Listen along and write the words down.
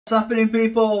What's happening,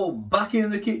 people? Back in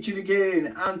the kitchen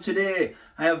again, and today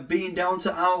I have been down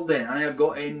to Aldi and I have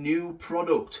got a new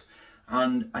product,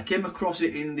 and I came across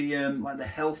it in the like the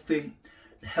healthy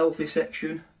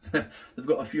section. They've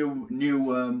got a few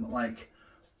new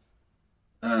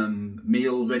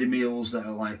ready meals that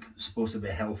are like supposed to be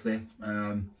healthy.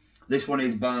 This one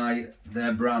is by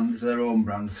their brand, it's their own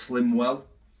brand, Slimwell.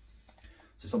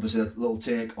 So it's obviously a little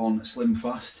take on Slim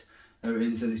Fast. There it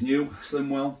is, it says it's new,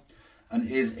 Slimwell, and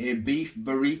it is a beef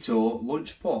burrito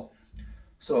lunch pot.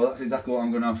 So that's exactly what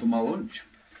I'm going to have for my lunch.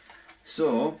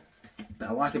 So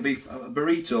I like a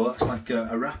burrito. That's like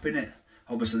a wrap in it.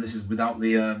 Obviously this is without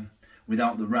the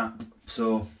wrap,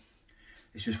 so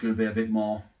it's just going to be a bit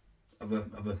more of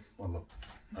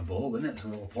a bowl, isn't it? It's a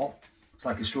little pot. It's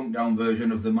like a shrunk down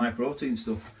version of the My Protein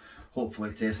stuff.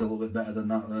 Hopefully it tastes a little bit better than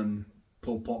that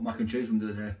pulled pot mac and cheese from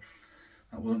the other day.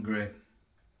 That wasn't great.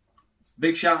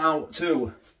 Big shout out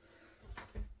to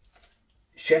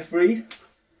Chef Reed.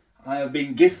 I have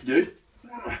been gifted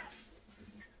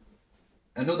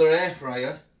another air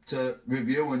fryer to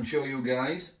review and show you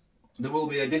guys. There will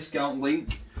be a discount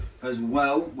link as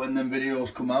well when them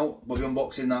videos come out. We'll be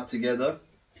unboxing that together.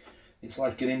 It's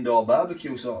like an indoor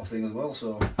barbecue sort of thing as well,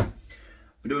 so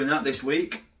we're doing that this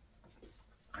week.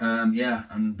 Yeah,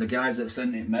 and the guys that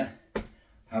sent it me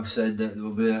have said that there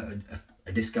will be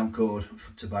a discount code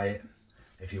to buy it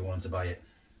if you want to buy it.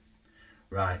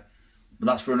 Right, but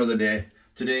that's for another day.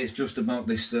 Today it's just about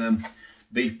this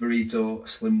beef burrito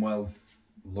Slimwell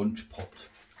lunch pot.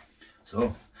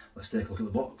 So let's take a look at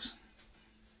the box.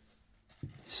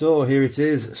 So here it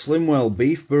is, Slimwell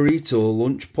beef burrito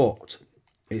lunch pot.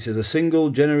 It says a single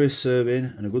generous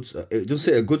serving and a good. It doesn't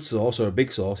say a good sauce or a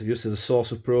big sauce. It just says a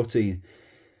source of protein.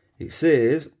 It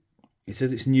says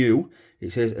it's new.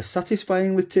 It says a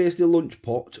satisfyingly tasty lunch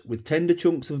pot with tender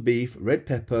chunks of beef, red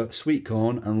pepper, sweet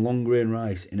corn and long grain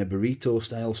rice in a burrito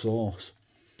style sauce.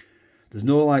 There's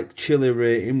no like chili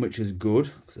rating, which is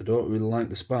good because I don't really like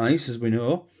the spice, as we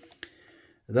know.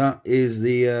 That is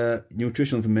the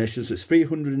nutritional information. So it's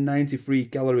 393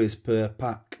 calories per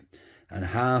pack and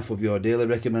half of your daily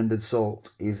recommended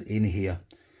salt is in here.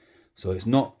 So it's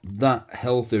not that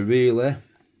healthy really.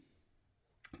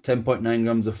 10.9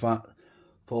 grams of fat,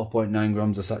 4.9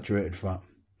 grams of saturated fat.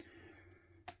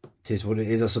 It is what it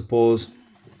is, I suppose.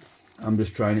 I'm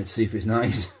just trying it to see if it's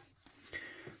nice.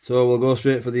 So we'll go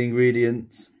straight for the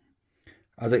ingredients.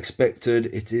 As expected,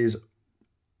 it is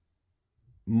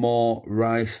more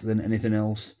rice than anything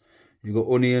else. You've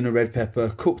got onion and red pepper.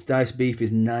 Cooked diced beef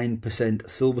is 9%,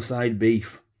 silverside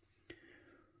beef.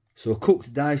 So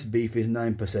cooked diced beef is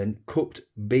 9%, cooked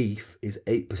beef is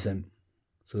 8%.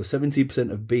 So 70%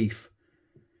 of beef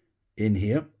in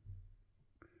here.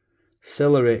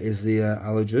 Celery is the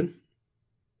allergen.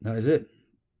 That is it.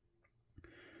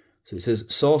 So it says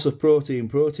source of protein.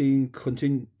 Protein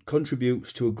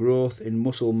contributes to a growth in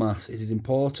muscle mass. It is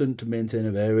important to maintain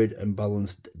a varied and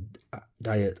balanced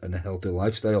diet and a healthy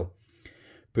lifestyle.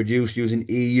 Produced using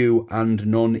EU and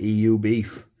non-EU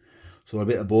beef. So a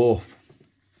bit of both.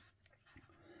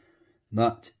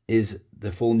 That is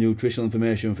the full nutritional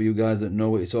information for you guys that know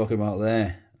what you're talking about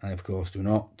there. I of course do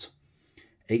not.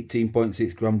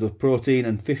 18.6 grams of protein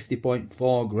and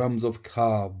 50.4 grams of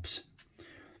carbs.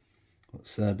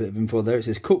 That's a bit of info there. It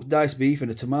says cooked diced beef in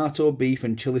a tomato, beef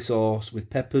and chili sauce with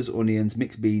peppers, onions,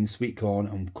 mixed beans, sweet corn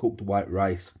and cooked white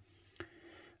rice.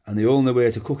 And the only way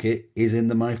to cook it is in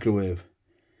the microwave.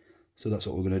 So that's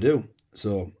what we're going to do.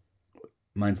 So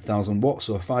mine's 1000 watts,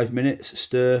 so 5 minutes,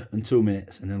 stir and 2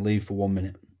 minutes and then leave for 1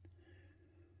 minute.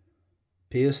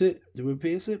 Pierce it. Do we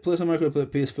pierce it? Place on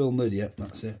microwave, pierce film lid. Yep,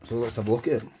 that's it. So let's have a look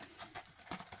at it.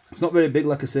 It's not very big,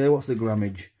 like I say. What's the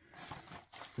grammage?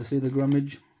 You see the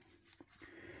grammage?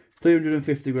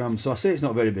 350 grams. So I say it's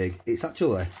not very big. It's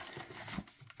actually,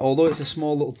 although it's a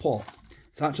small little pot,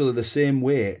 it's actually the same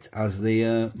weight as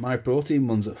the My Protein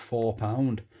ones at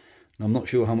 £4. Now, I'm not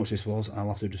sure how much this was. I'll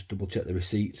have to just double check the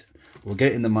receipt. We'll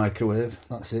get it in the microwave.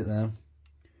 That's it there.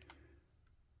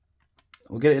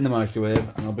 We'll get it in the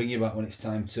microwave and I'll bring you back when it's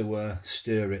time to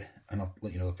stir it and I'll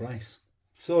let you know the price.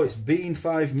 So it's been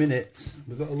 5 minutes.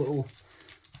 We've got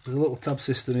there's a little tab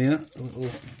system here.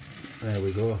 There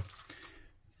we go.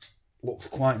 Looks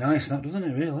quite nice that, doesn't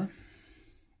it, really?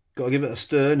 Got to give it a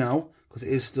stir now because it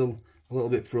is still a little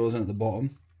bit frozen at the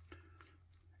bottom.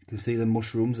 You can see the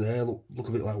mushrooms there. Look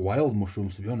a bit like wild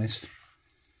mushrooms, to be honest.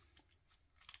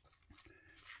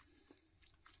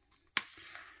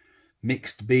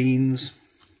 Mixed beans,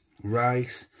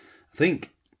 rice. I think,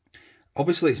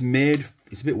 obviously it's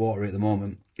a bit watery at the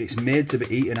moment. It's made to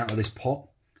be eaten out of this pot.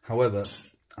 However,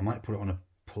 I might put it on a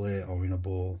plate or in a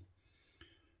bowl.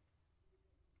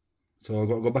 So I've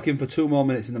got to go back in for 2 more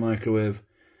minutes in the microwave.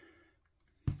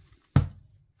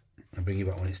 I'll bring you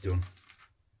back when it's done.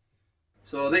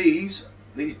 So these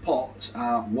pots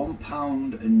are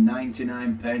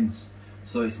 £1.99.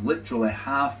 So it's literally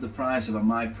half the price of a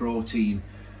My Protein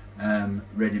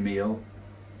ready meal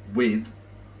with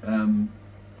it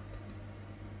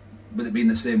being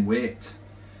the same weight.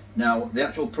 Now the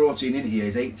actual protein in here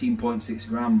is 18.6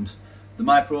 grams. The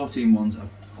My Protein ones have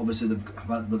obviously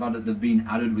they've been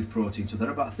added with protein, so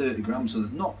they're about 30 grams. So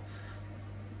there's not.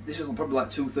 This is probably like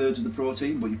 2/3 of the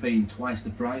protein, but you're paying twice the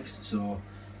price. So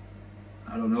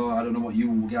I don't know what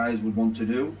you guys would want to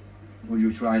do. Would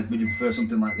you prefer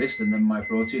something like this than My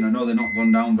Protein? I know they're not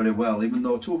gone down very well, even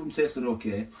though 2 of them tasted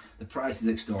okay. The price is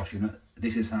extortionate.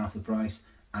 This is half the price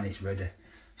and it's ready.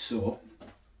 So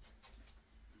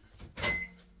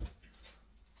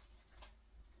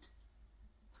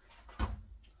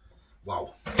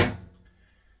wow,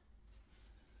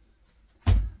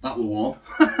 that was warm.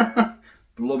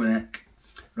 Blooming heck.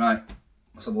 Right,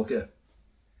 let's have a look at it.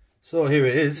 So here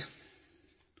it is.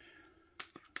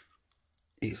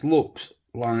 It looks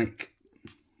like,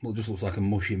 well, it just looks like a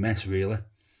mushy mess really.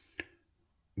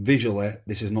 Visually,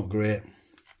 this is not great.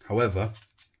 However,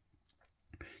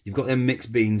 you've got them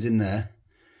mixed beans in there.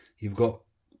 You've got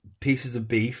pieces of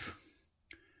beef,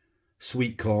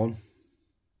 sweet corn.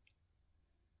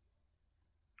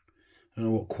 I don't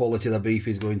know what quality the beef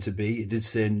is going to be. It did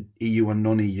say EU and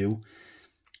non-EU.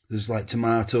 There's like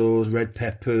tomatoes, red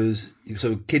peppers,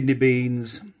 so kidney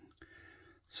beans,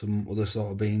 some other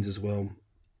sort of beans as well.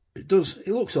 It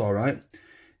looks all right.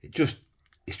 It's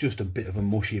just a bit of a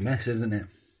mushy mess, isn't it?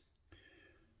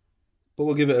 But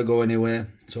we'll give it a go anyway.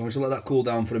 So I'm just gonna let that cool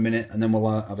down for a minute and then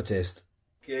we'll have a taste.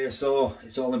 Okay, so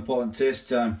it's all important taste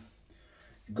time.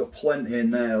 You've got plenty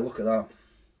in there, look at that.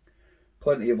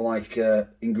 Plenty of like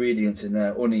ingredients in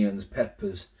there, onions,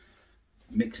 peppers,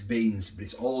 mixed beans, but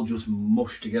it's all just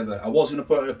mushed together. I was going to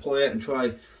put it on a plate and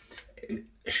try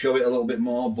show it a little bit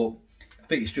more, but I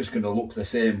think it's just going to look the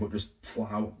same but just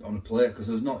flat out on a plate, because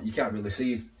you can't really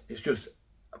see. It's just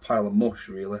a pile of mush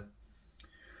really.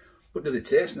 But does it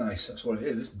taste nice? That's what it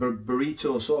is. This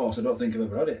burrito sauce, I don't think I've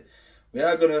ever had it.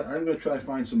 I'm gonna try and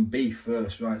find some beef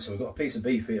first, right? So I've got a piece of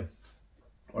beef here,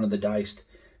 one of the diced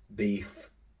beef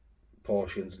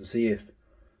portions, and see if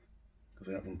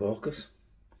we have some focus.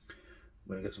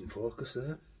 I'm gonna get some focus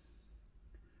there.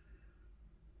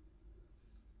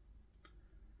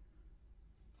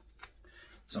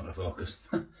 It's not gonna focus.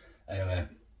 Anyway,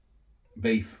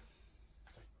 beef.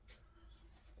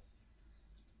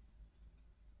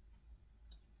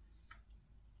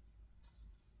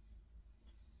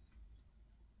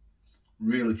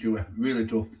 Really chewy, really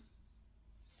tough.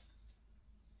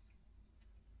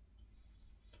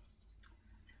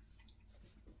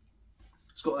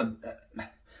 It's got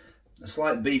a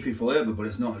slight beefy flavour, but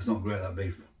it's not great, that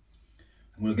beef.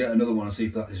 I'm going to get another one and see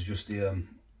if that is just a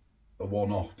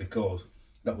one-off, because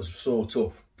that was so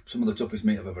tough. Some of the toughest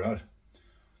meat I've ever had.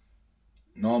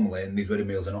 Normally in these ready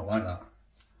meals they're not like that.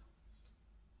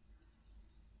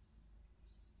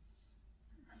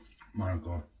 My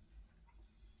God.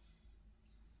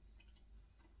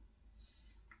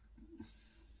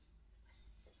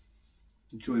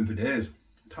 I'm chewing for days.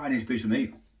 Tiniest piece of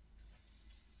meat.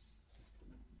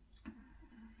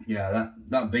 Yeah,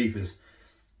 that beef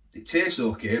it tastes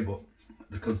okay, but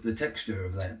the texture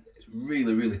of that is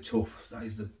really, really tough. That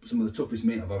is some of the toughest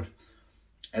meat I've had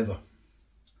ever.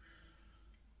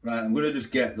 Right, I'm gonna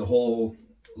just get the whole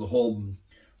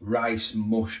rice,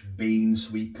 mush, beans,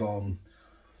 sweet corn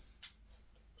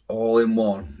all in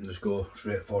one and just go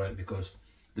straight for it, because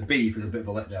the beef is a bit of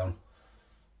a letdown.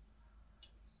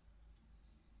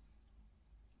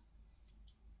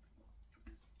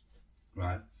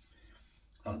 Right.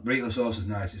 Burrito sauce is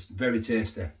nice, it's very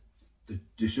tasty.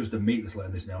 It's just the meat that's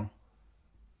letting this down.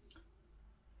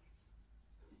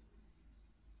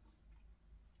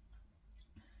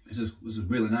 This is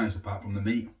really nice apart from the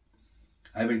meat.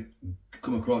 I haven't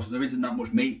come across, there isn't that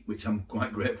much meat, which I'm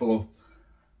quite grateful of.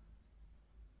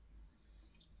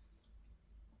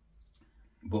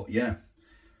 But yeah,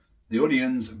 the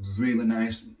onions are really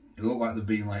nice. They look like they've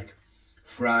been like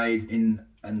fried in,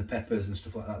 and the peppers and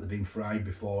stuff like that, they've been fried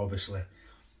before, obviously.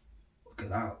 Look at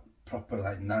that, proper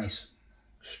like nice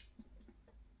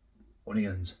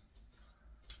onions.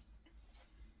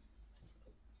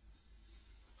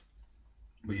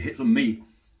 But you hit some meat.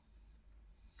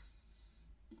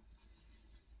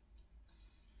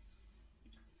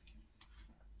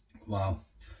 Wow,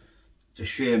 it's a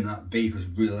shame that beef has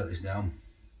really let this down.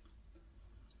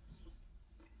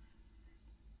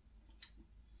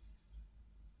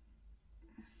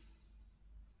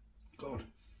 God,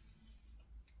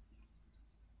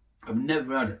 I've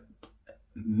never had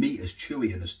meat as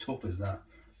chewy and as tough as that.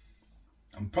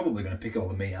 I'm probably going to pick all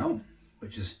the meat out,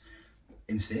 which is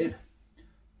insane.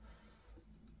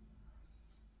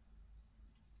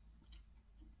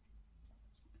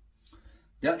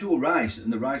 The actual rice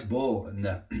and the rice bowl and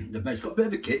it's got a bit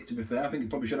of a kick, to be fair. I think it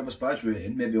probably should have a spice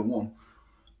rating, maybe a 1.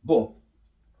 But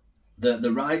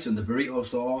the rice and the burrito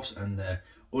sauce and the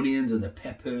onions and the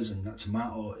peppers and that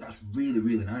tomato, that's really,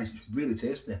 really nice. It's really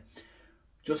tasty.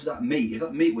 Just that meat, if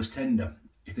that meat was tender,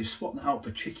 if they swapped that out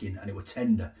for chicken and it were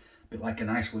tender, a bit like an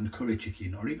Iceland curry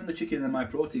chicken, or even the chicken in my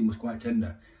protein was quite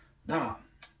tender, I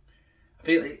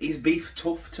feel, is beef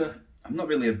tough to... I don't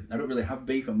really have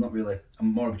beef. I'm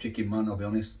more of a chicken man, I'll be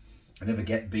honest. I never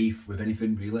get beef with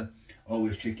anything, really.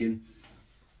 Always chicken.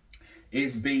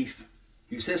 Is beef...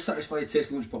 It says satisfy your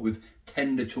taste lunchpot with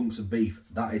tender chunks of beef.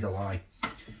 That is a lie.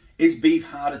 Is beef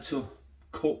harder to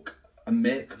cook and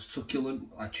make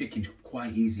succulent? Like chicken's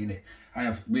quite easy, innit?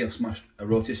 We have smashed a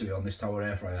rotisserie on this Tower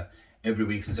air fryer every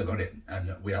week since I got it,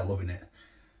 and we are loving it.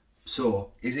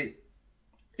 So, is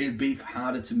beef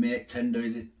harder to make, tender,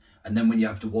 is it? And then when you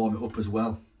have to warm it up as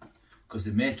well, because they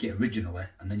make it originally,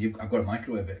 and then I've got to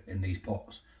microwave it in these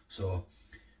pots. So,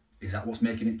 is that what's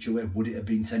making it chewy? Would it have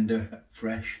been tender,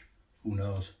 fresh? Who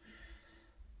knows?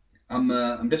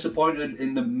 I'm disappointed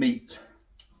in the meat,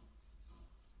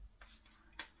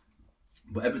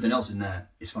 but everything else in there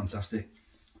is fantastic.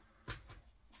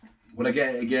 Would I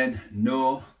get it again?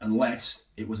 No, unless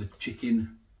it was a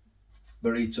chicken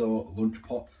burrito lunch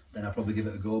pot. Then I'd probably give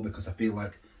it a go, because I feel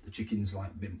like the chicken's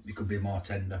like it could be more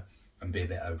tender and be a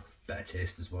bit of better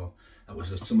taste as well. That was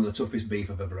some of the toughest beef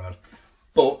I've ever had.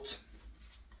 But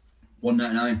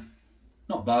 $1.99,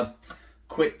 not bad.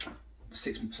 Quick,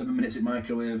 6-7 minutes in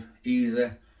microwave, easy.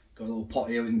 Got a little pot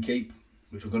here we can keep,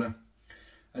 which we're gonna.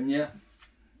 And yeah,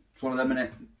 it's one of them,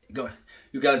 innit?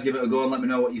 You guys give it a go and let me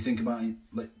know what you think about it.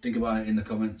 Think about it in the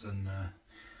comments, and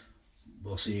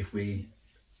we'll see if we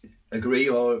agree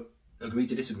or agree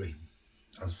to disagree,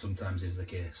 as sometimes is the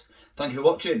case. Thank you for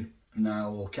watching, and I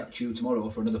will catch you tomorrow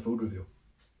for another food review.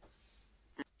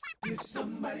 Did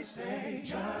somebody say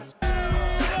just...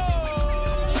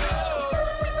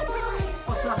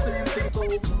 What's happening, people?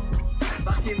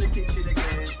 Back in the kitchen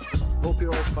again. Hope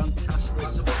you're all fantastic.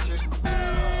 Thanks for watching.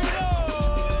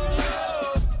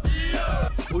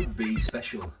 Would be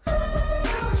special.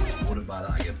 Wouldn't buy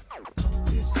that again.